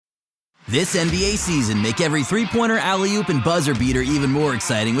This NBA season, make every three-pointer, alley-oop, and buzzer beater even more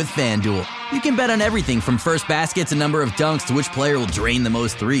exciting with FanDuel. You can bet on everything from first basket to number of dunks to which player will drain the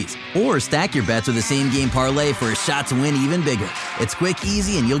most threes. Or stack your bets with a same-game parlay for a shot to win even bigger. It's quick,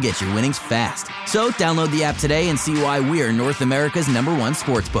 easy, and you'll get your winnings fast. So download the app today and see why we're North America's #1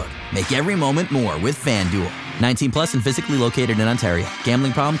 sportsbook. Make every moment more with FanDuel. 19 plus and physically located in Ontario.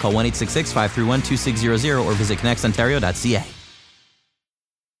 Gambling problem? Call 1-866-531-2600 or visit connectsontario.ca.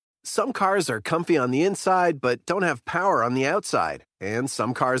 Some cars are comfy on the inside, but don't have power on the outside. And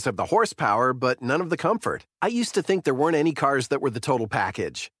some cars have the horsepower, but none of the comfort. I used to think there weren't any cars that were the total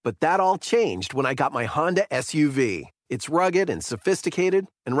package. But that all changed when I got my Honda SUV. It's rugged and sophisticated.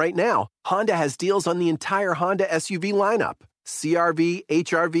 And right now, Honda has deals on the entire Honda SUV lineup. CR-V,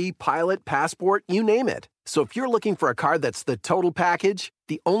 HR-V, Pilot, Passport, you name it. So if you're looking for a car that's the total package,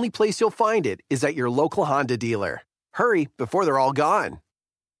 the only place you'll find it is at your local Honda dealer. Hurry before they're all gone.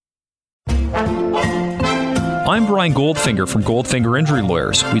 I'm Brian Goldfinger from Goldfinger Injury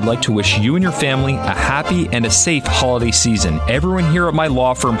Lawyers. We'd like to wish you and your family a happy and a safe holiday season. Everyone here at my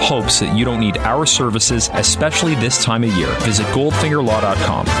law firm hopes that you don't need our services, especially this time of year. Visit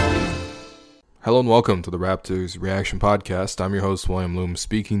goldfingerlaw.com. Hello and welcome to the Raptors Reaction Podcast. I'm your host, William Loom,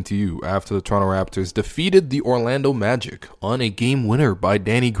 speaking to you after the Toronto Raptors defeated the Orlando Magic on a game winner by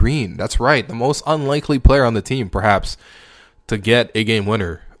Danny Green. That's right, the most unlikely player on the team, perhaps, to get a game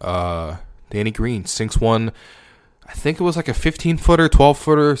winner. Danny Green sinks one, I think it was like a 15-footer,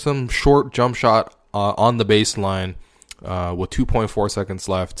 12-footer, some short jump shot on the baseline with 2.4 seconds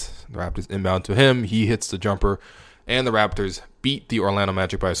left. The Raptors inbound to him. He hits the jumper, and the Raptors beat the Orlando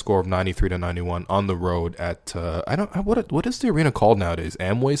Magic by a score of 93-91 on the road at what is the arena called nowadays?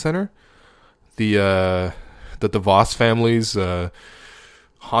 Amway Center, the DeVos family's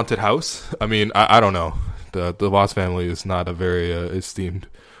haunted house. I mean, I don't know. The DeVos family is not a very esteemed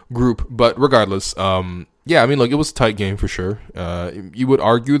group, but regardless, yeah, I mean, look, it was a tight game for sure. You would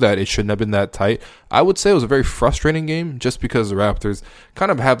argue that it shouldn't have been that tight. I would say it was a very frustrating game just because the Raptors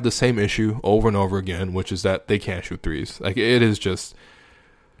kind of have the same issue over and over again, which is that they can't shoot threes. Like, it is just,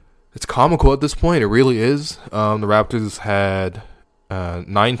 it's comical at this point. It really is. The Raptors had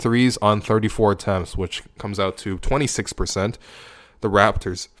 9 threes on 34 attempts, which comes out to 26%. The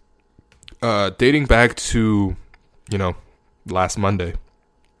Raptors, dating back to, last Monday,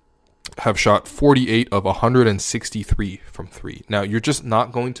 have shot 48 of 163 from three. Now, you're just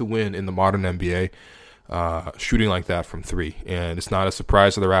not going to win in the modern NBA shooting like that from three. And it's not a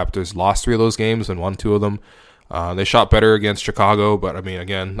surprise that the Raptors lost 3 of those games and won 2 of them. They shot better against Chicago, but I mean,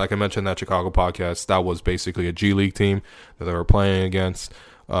 again, like I mentioned in that Chicago podcast, that was basically a G League team that they were playing against.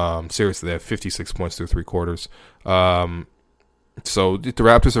 Seriously, they had 56 points through 3 quarters. So the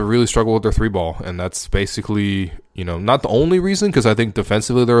Raptors have really struggled with their 3-ball, and that's basically, not the only reason, because I think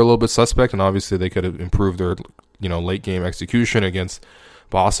defensively they're a little bit suspect, and obviously they could have improved their, late game execution against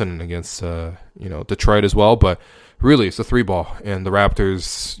Boston and against, Detroit as well. But really, it's a 3-ball, and the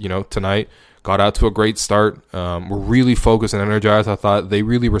Raptors, tonight got out to a great start. Were really focused and energized. I thought they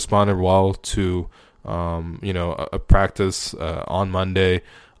really responded well to, a practice on Monday.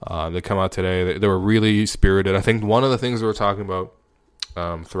 They come out today. They were really spirited. I think one of the things they were talking about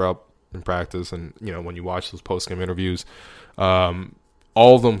throughout in practice, and when you watch those post-game interviews,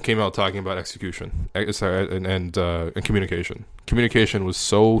 all of them came out talking about execution and communication. Communication was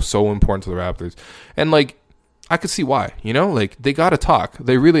so important to the Raptors, and I could see why. They got to talk.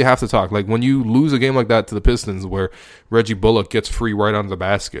 They really have to talk. Like, when you lose a game like that to the Pistons, where Reggie Bullock gets free right under the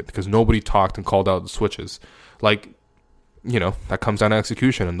basket because nobody talked and called out the switches, that comes down to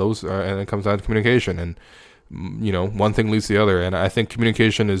execution, and it comes down to communication, and one thing leads to the other. And I think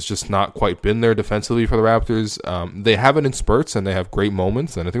communication has just not quite been there defensively for the Raptors. They have it in spurts, and they have great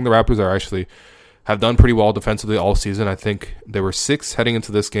moments, and I think the Raptors have done pretty well defensively all season. I think they were 6th heading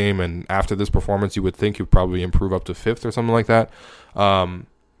into this game, and after this performance, you would think you'd probably improve up to 5th or something like that. I'll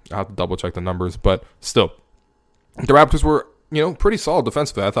have to double check the numbers, but still, the Raptors were pretty solid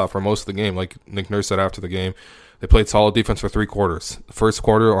defensively, I thought, for most of the game. Like Nick Nurse said after the game, they played solid defense for 3 quarters. The first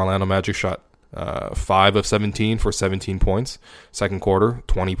quarter, Orlando Magic shot 5 of 17 for 17 points. Second quarter,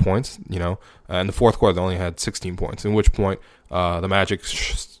 20 points, and the fourth quarter, they only had 16 points, in which point the Magic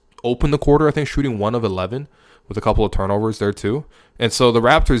opened the quarter, I think, shooting 1 of 11 with a couple of turnovers there too. And so the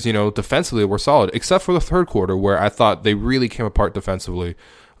Raptors, defensively were solid, except for the third quarter, where I thought they really came apart defensively.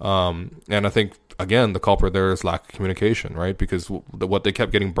 And I think again, the culprit there is lack of communication, right? Because what they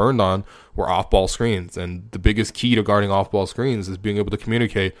kept getting burned on were off-ball screens. And the biggest key to guarding off-ball screens is being able to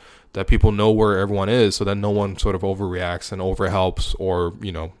communicate that people know where everyone is, so that no one sort of overreacts and overhelps, or,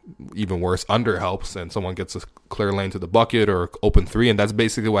 you know, even worse, underhelps, and someone gets a clear lane to the bucket or open three. And that's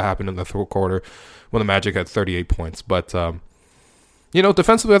basically what happened in the third quarter when the Magic had 38 points. But, you know,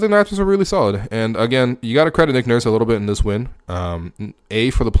 defensively, I think the Raptors are really solid. And again, you got to credit Nick Nurse a little bit in this win. A,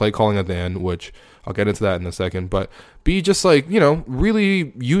 for the play calling at the end, which I'll get into that in a second. But B, just like, you know,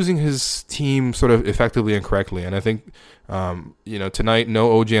 really using his team sort of effectively and correctly. And I think, you know, tonight,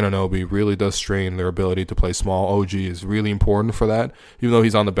 no OG Anunoby really does strain their ability to play small. OG is really important for that, even though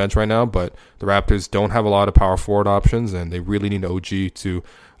he's on the bench right now. But the Raptors don't have a lot of power forward options, and they really need OG to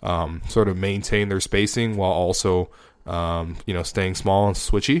sort of maintain their spacing while also, you know, staying small and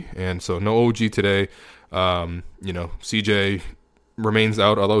switchy. And so no OG today. You know, CJ remains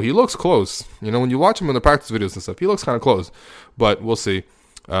out, although he looks close. You know, when you watch him in the practice videos and stuff, he looks kind of close. But we'll see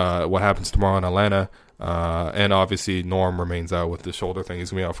what happens tomorrow in Atlanta. And obviously Norm remains out with the shoulder thing. He's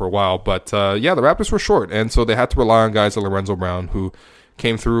going to be out for a while. But yeah, the Raptors were short, and so they had to rely on guys like Lorenzo Brown, who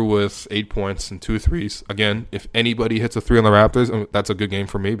came through with 8 points and 2 threes. Again, if anybody hits a three on the Raptors, that's a good game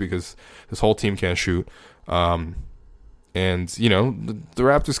for me, because this whole team can't shoot. And, you know, the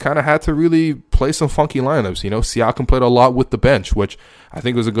Raptors kind of had to really play some funky lineups. You know, Siakam played a lot with the bench, which I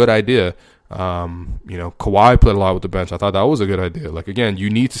think was a good idea. You know, Kawhi played a lot with the bench. I thought that was a good idea. Like, again, you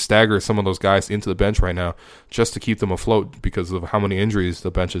need to stagger some of those guys into the bench right now just to keep them afloat because of how many injuries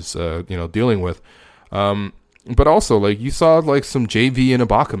the bench is, you know, dealing with. But also, like, you saw, like, some JV and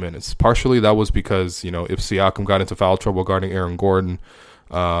Ibaka minutes. Partially that was because, you know, if Siakam got into foul trouble guarding Aaron Gordon,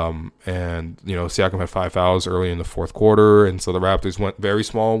 and, you know, Siakam had 5 fouls early in the fourth quarter, and so the Raptors went very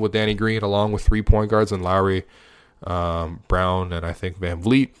small with Danny Green along with 3 point guards and Lowry, Brown, and I think Van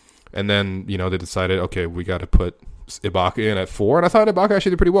Vliet. And then, you know, they decided, okay, we got to put Ibaka in at 4, and I thought Ibaka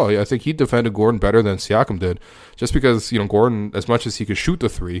actually did pretty well. I think he defended Gordon better than Siakam did, just because, you know, Gordon, as much as he could shoot the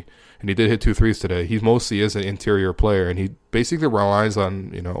 3, and he did hit 2 threes today, he mostly is an interior player, and he basically relies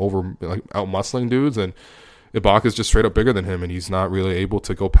on, you know, out muscling dudes, and Ibaka is just straight up bigger than him, and he's not really able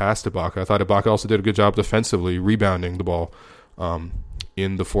to go past Ibaka. I thought Ibaka also did a good job defensively, rebounding the ball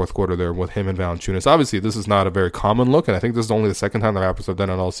in the fourth quarter there with him and Valanciunas. Obviously, this is not a very common look, and I think this is only the second time the Raptors have done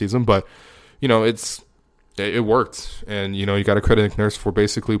it all season, but, you know, it worked. And, you know, you got to credit Nick Nurse for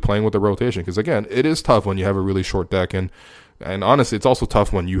basically playing with the rotation, because, again, it is tough when you have a really short deck, and honestly, it's also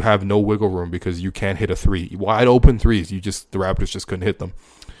tough when you have no wiggle room because you can't hit a 3. Wide open threes, the Raptors just couldn't hit them.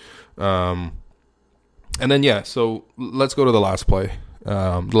 And then, yeah, so let's go to the last play.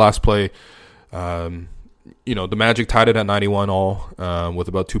 You know, the Magic tied it at 91 all with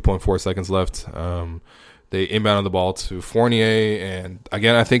about 2.4 seconds left. They inbounded the ball to Fournier, and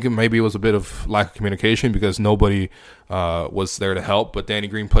again, I think maybe it was a bit of lack of communication because nobody was there to help, but Danny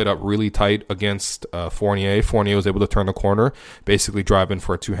Green played up really tight against Fournier. Fournier was able to turn the corner, basically drive in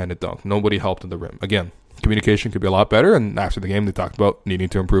for a two-handed dunk. Nobody helped at the rim. Again, communication could be a lot better, and after the game, they talked about needing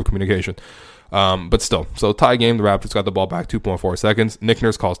to improve communication. But still, so tie game, the Raptors got the ball back 2.4 seconds. Nick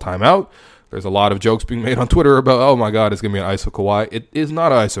Nurse calls timeout. There's a lot of jokes being made on Twitter about, oh my God, it's going to be an ISO Kawhi. It is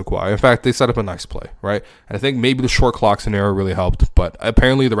not an ISO Kawhi. In fact, they set up a nice play, right? And I think maybe the short clock scenario really helped, but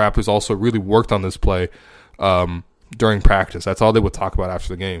apparently the Raptors also really worked on this play during practice. That's all they would talk about after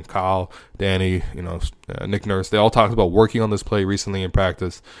the game. Kyle, Danny, you know, Nick Nurse, they all talked about working on this play recently in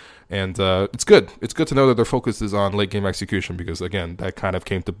practice. And it's good. It's good to know that their focus is on late game execution because, again, that kind of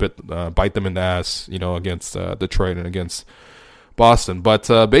came to bite them in the ass, you know, against Detroit and against Boston. But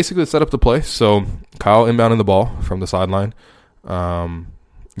basically, set up the play. So Kyle inbounding the ball from the sideline.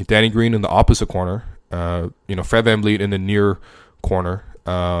 Danny Green in the opposite corner. You know, Fred VanVleet in the near corner.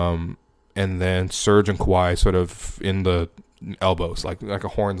 And then Serge and Kawhi sort of in the elbows, like a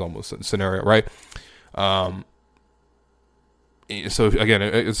horns almost scenario, right? So, again,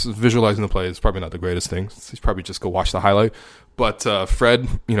 it's visualizing the play is probably not the greatest thing. He's probably just go watch the highlight. But Fred,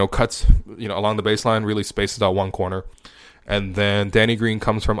 you know, cuts, you know, along the baseline, really spaces out one corner. And then Danny Green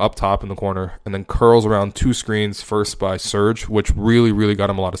comes from up top in the corner and then curls around two screens, first by Serge, which really, really got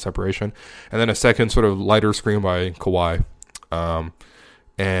him a lot of separation. And then a second sort of lighter screen by Kawhi.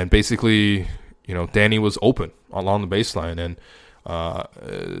 And basically, you know, Danny was open along the baseline. And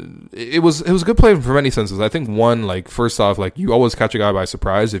it was a good play for many senses. I think one, like, first off, like, you always catch a guy by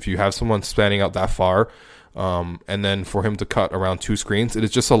surprise if you have someone spanning out that far, and then for him to cut around two screens, it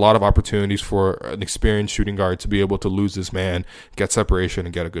is just a lot of opportunities for an experienced shooting guard to be able to lose his man, get separation,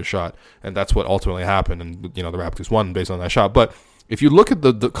 and get a good shot. And that's what ultimately happened. And, you know, the Raptors won based on that shot. But if you look at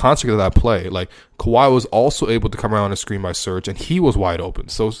the construct of that play, like Kawhi was also able to come around a screen by Serge, and he was wide open.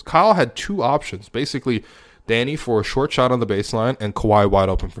 So Kyle had two options, basically Danny for a short shot on the baseline and Kawhi wide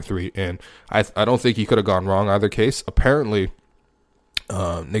open for three. And I don't think he could have gone wrong either case. Apparently,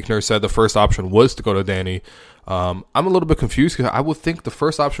 Nick Nurse said the first option was to go to Danny. I'm a little bit confused because I would think the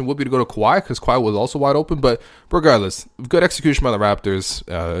first option would be to go to Kawhi because Kawhi was also wide open. But regardless, good execution by the Raptors.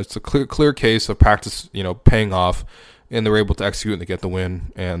 It's a clear case of practice, paying off, and they were able to execute and to get the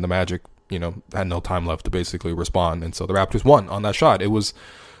win. And the Magic, had no time left to basically respond, and so the Raptors won on that shot. It was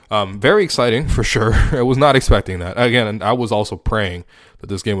very exciting for sure. I was not expecting that. Again, and I was also praying that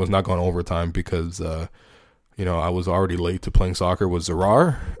this game was not going overtime because I was already late to playing soccer with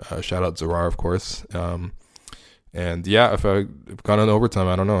Zarar. Shout out Zarar, of course. And yeah, if I gone in overtime,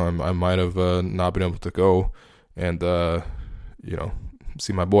 I don't know. I might have not been able to go and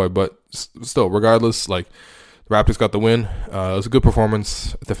see my boy. But still, regardless, like the Raptors got the win. It was a good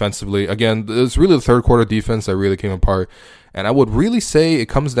performance defensively. Again, it was really the third quarter defense that really came apart. And I would really say it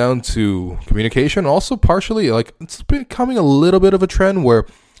comes down to communication. Also, partially, like it's becoming a little bit of a trend where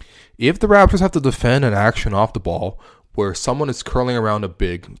if the Raptors have to defend an action off the ball where someone is curling around a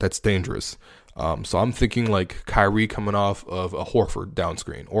big, that's dangerous. So I'm thinking like Kyrie coming off of a Horford down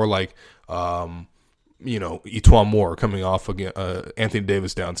screen, or like, Etuan Moore coming off again, Anthony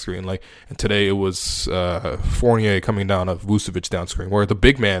Davis down screen. Like, and today it was Fournier coming down of Vucevic down screen, where the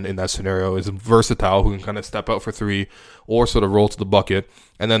big man in that scenario is versatile, who can kind of step out for three or sort of roll to the bucket.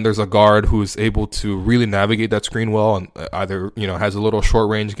 And then there's a guard who's able to really navigate that screen well and either, has a little short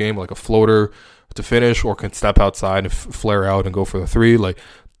range game, like a floater to finish, or can step outside and flare out and go for the three. Like,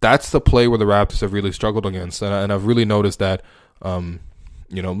 that's the play where the Raptors have really struggled against. And I've really noticed that,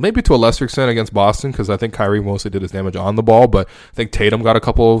 maybe to a lesser extent against Boston, because I think Kyrie mostly did his damage on the ball, but I think Tatum got a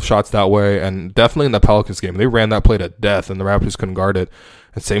couple of shots that way. And definitely in the Pelicans game, they ran that play to death, and the Raptors couldn't guard it.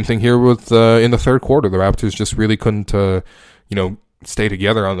 And same thing here with in the third quarter. The Raptors just really couldn't, stay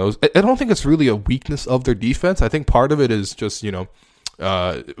together on those. I don't think it's really a weakness of their defense. I think part of it is just,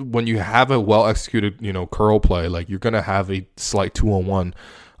 when you have a well-executed, curl play, like you're going to have a slight 2-on-1.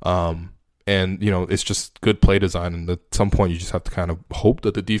 And, it's just good play design. And at some point, you just have to kind of hope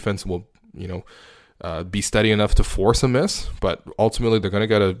that the defense will, be steady enough to force a miss. But ultimately, they're going to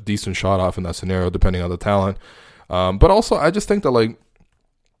get a decent shot off in that scenario, depending on the talent. But also, I just think that, like,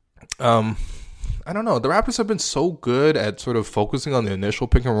 I don't know. The Raptors have been so good at sort of focusing on the initial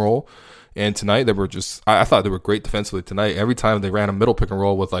pick and roll. And tonight, they were just, I thought they were great defensively tonight. Every time they ran a middle pick and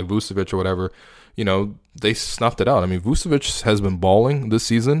roll with, like, Vucevic or whatever, they snuffed it out. I mean, Vucevic has been balling this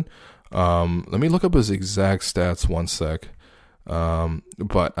season. Let me look up his exact stats one sec.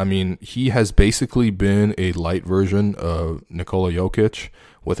 But I mean, he has basically been a light version of Nikola Jokic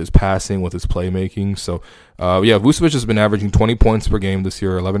with his passing, with his playmaking. So, Vucevic has been averaging 20 points per game this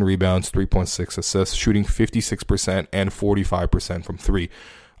year, 11 rebounds, 3.6 assists, shooting 56% and 45% from three.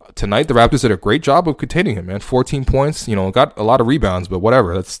 Tonight, the Raptors did a great job of containing him, man. 14 points, got a lot of rebounds, but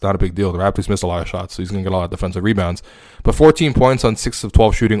whatever. That's not a big deal. The Raptors missed a lot of shots, so he's going to get a lot of defensive rebounds. But 14 points on 6 of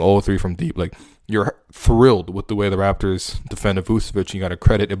 12 shooting, 0 of 3 from deep. Like, you're thrilled with the way the Raptors defended Vucevic. You got to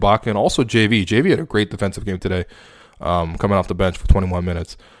credit Ibaka and also JV. JV had a great defensive game today, coming off the bench for 21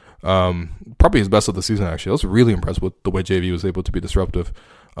 minutes. Probably his best of the season, actually. I was really impressed with the way JV was able to be disruptive.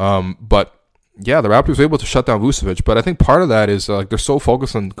 But yeah, the Raptors were able to shut down Vucevic, but I think part of that is they're so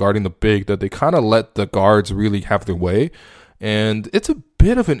focused on guarding the big that they kind of let the guards really have their way, and it's a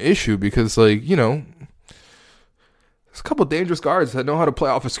bit of an issue because, there's a couple of dangerous guards that know how to play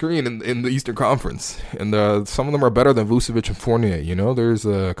off a screen in the Eastern Conference, and some of them are better than Vucevic and Fournier. There's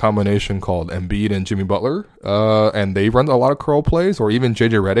a combination called Embiid and Jimmy Butler, and they run a lot of curl plays, or even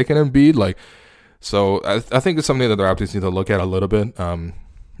JJ Redick and Embiid. So I think it's something that the Raptors need to look at a little bit.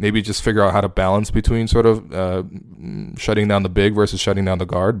 Maybe just figure out how to balance between sort of shutting down the big versus shutting down the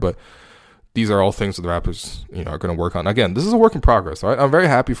guard. But these are all things that the Raptors, are going to work on. Again, this is a work in progress. Right? I'm very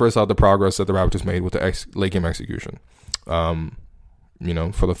happy for the progress that the Raptors made with the late game execution. For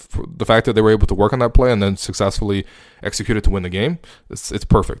the fact that they were able to work on that play and then successfully execute it to win the game, it's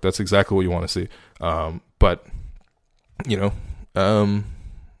perfect. That's exactly what you want to see.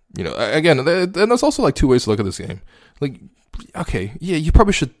 Again, and there's also like two ways to look at this game. Like, okay, yeah, you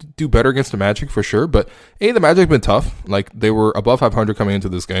probably should do better against the Magic for sure, but the Magic have been tough. Like, they were above 500 coming into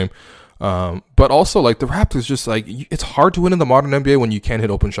this game. But also, like, the Raptors just, like, it's hard to win in the modern NBA when you can't hit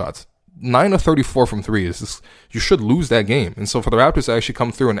open shots. 9 of 34 from three is just, you should lose that game. And so for the Raptors to actually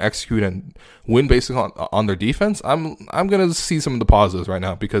come through and execute and win based on their defense, I'm going to see some of the positives right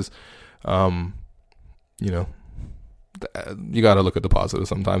now because, you got to look at the positive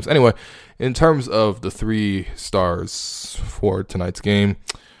sometimes. Anyway, in terms of the 3 stars for tonight's game,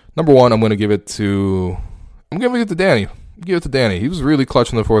 number 1, I'm going to give it to Danny. Give it to Danny. He was really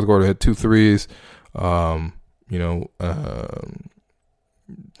clutch in the fourth quarter. Hit 2 threes. And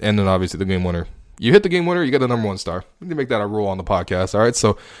then obviously the game winner. You hit the game winner, you get the number 1 star. We can make that a rule on the podcast. All right,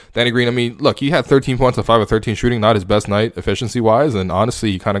 so Danny Green, I mean, look, he had 13 points on 5 of 13 shooting, not his best night efficiency-wise, and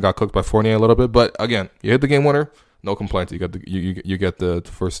honestly, he kind of got cooked by Fournier a little bit. But again, you hit the game winner, no complaints. You get the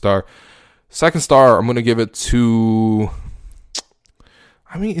first star. Second star, I'm going to give it to...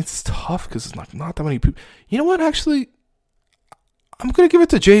 I mean, it's tough because it's not that many people. You know what, actually... I'm going to give it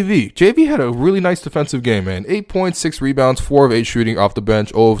to JV. JV had a really nice defensive game, man. 8 points, 6 rebounds, 4 of 8 shooting off the bench,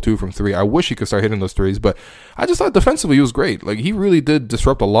 0 of 2 from 3. I wish he could start hitting those threes, but I just thought defensively he was great. Like, he really did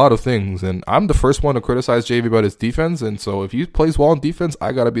disrupt a lot of things, and I'm the first one to criticize JV about his defense, and so if he plays well in defense,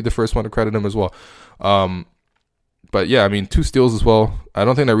 I got to be the first one to credit him as well. But yeah, I mean, 2 steals as well. I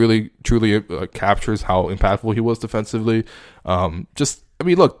don't think that really truly captures how impactful he was defensively.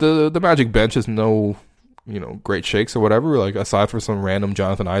 Look, the Magic bench is no... great shakes or whatever, like aside for some random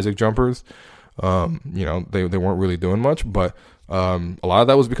Jonathan Isaac jumpers, they weren't really doing much, but a lot of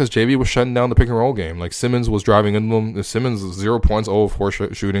that was because JV was shutting down the pick and roll game. Like Simmons was driving into them. Simmons 0 points, 0 of 4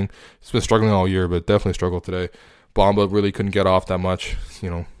 shooting. He's been struggling all year, but definitely struggled today. Bamba really couldn't get off that much,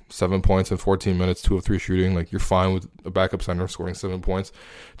 7 points in 14 minutes, 2 of 3 shooting. Like, you're fine with a backup center scoring 7 points.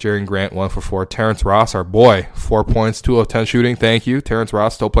 Jerian Grant, 1 for 4. Terrence Ross, our boy, 4 points, 2 of 10 shooting. Thank you. Terrence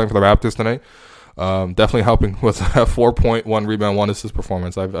Ross still playing for the Raptors tonight. Definitely helping with a 4.1 rebound, 1 assist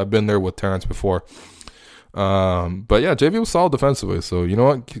performance. I've been there with Terrence before. But yeah, JV was solid defensively. So, you know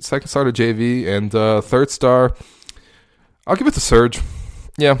what? Second star to JV, and third star, I'll give it to Serge.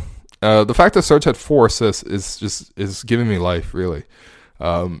 Yeah. The fact that Serge had 4 assists is giving me life, really.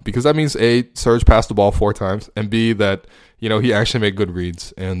 Because that means A, Serge passed the ball 4 times, and B, that, he actually made good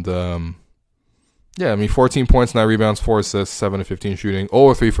reads. And, 14 points, 9 rebounds, 4 assists, 7 of 15 shooting, 0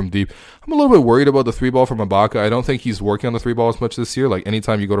 of 3 from deep. I'm a little bit worried about the 3-ball from Ibaka. I don't think he's working on the 3-ball as much this year. Like,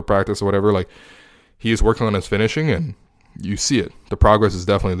 anytime you go to practice or whatever, like, he is working on his finishing, and you see it. The progress is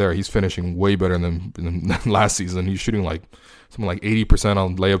definitely there. He's finishing way better than last season. He's shooting like something like 80%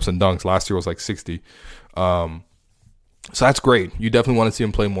 on layups and dunks. Last year was like 60. So that's great. You definitely want to see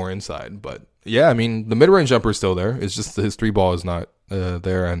him play more inside. But yeah, I mean, the mid-range jumper is still there. It's just his 3-ball is not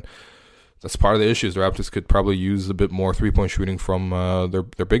there, and that's part of the issues. The Raptors could probably use a bit more 3-point shooting from their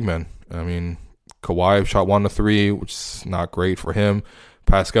big men. I mean, Kawhi shot 1 of 3, which is not great for him.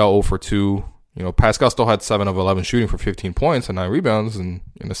 Pascal 0 for 2. Pascal still had 7 of 11 shooting for 15 points and 9 rebounds and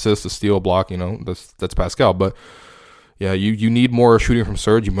an assist, a steal, block. That's Pascal. But yeah, you need more shooting from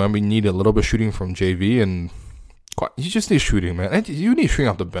Serge. You maybe need a little bit of shooting from JV, and you just need shooting, man. And you need shooting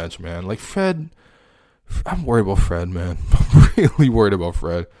off the bench, man. Like Fred, I'm worried about Fred, man. I'm really worried about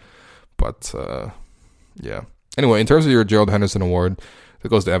Fred. But, yeah. Anyway, in terms of your Gerald Henderson Award, that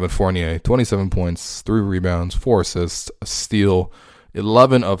goes to Evan Fournier. 27 points, 3 rebounds, 4 assists, a steal,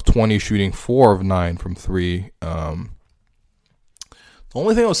 11 of 20 shooting, 4 of 9 from 3. The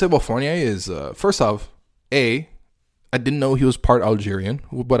only thing I would say about Fournier is, first off, I didn't know he was part Algerian,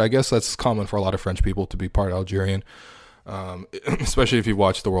 but I guess that's common for a lot of French people to be part Algerian, especially if you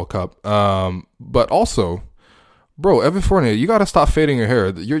watch the World Cup. But also... Bro, Evan Fournier, you gotta stop fading your hair.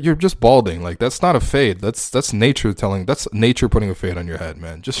 You're just balding. Like, that's not a fade. That's nature putting a fade on your head,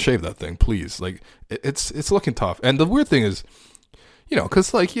 man. Just shave that thing, please. Like, it's looking tough. And the weird thing is,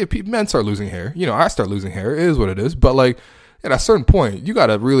 because like men start losing hair. I start losing hair. It is what it is. But like, at a certain point, you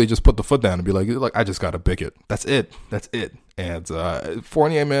gotta really just put the foot down and be like I just gotta pick it. That's it. And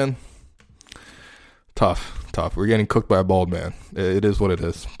Fournier, man, tough. We're getting cooked by a bald man. It is what it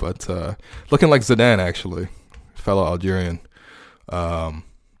is. But looking like Zidane, actually. Fellow Algerian,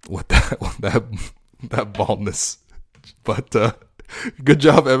 with that baldness, but good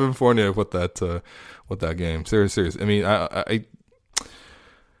job, Evan Fournier, with that game. Serious. I mean, I've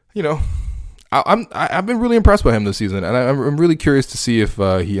been really impressed by him this season, and I'm really curious to see if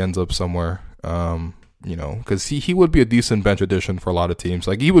he ends up somewhere. Because he would be a decent bench addition for a lot of teams.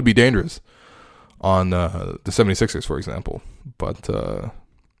 Like, he would be dangerous on the 76ers, for example. But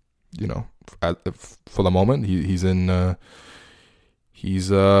for the moment, he's in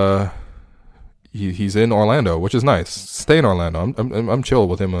Orlando, which is nice. Stay in Orlando. I'm chill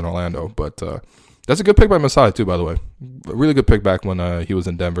with him in Orlando, but that's a good pick by Masai too, by the way. A really good pick back when he was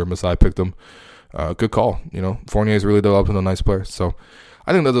in Denver. Masai picked him. Good call. Fournier's really developed into a nice player. So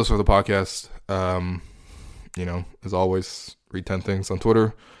I think that does for the podcast. As always, read 10 things on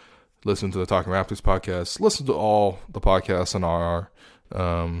Twitter. Listen to the Talking Raptors podcast. Listen to all the podcasts on RR.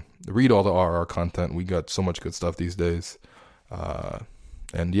 Read all the RR content. We got so much good stuff these days.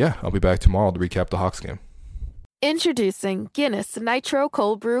 And yeah, I'll be back tomorrow to recap the Hawks game. Introducing Guinness Nitro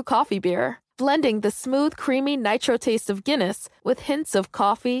Cold Brew Coffee Beer. Blending the smooth, creamy nitro taste of Guinness with hints of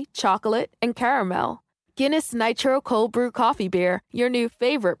coffee, chocolate, and caramel. Guinness Nitro Cold Brew Coffee Beer, your new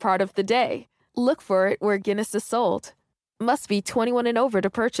favorite part of the day. Look for it where Guinness is sold. Must be 21 and over to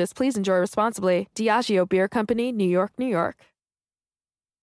purchase. Please enjoy responsibly. Diageo Beer Company, New York, New York.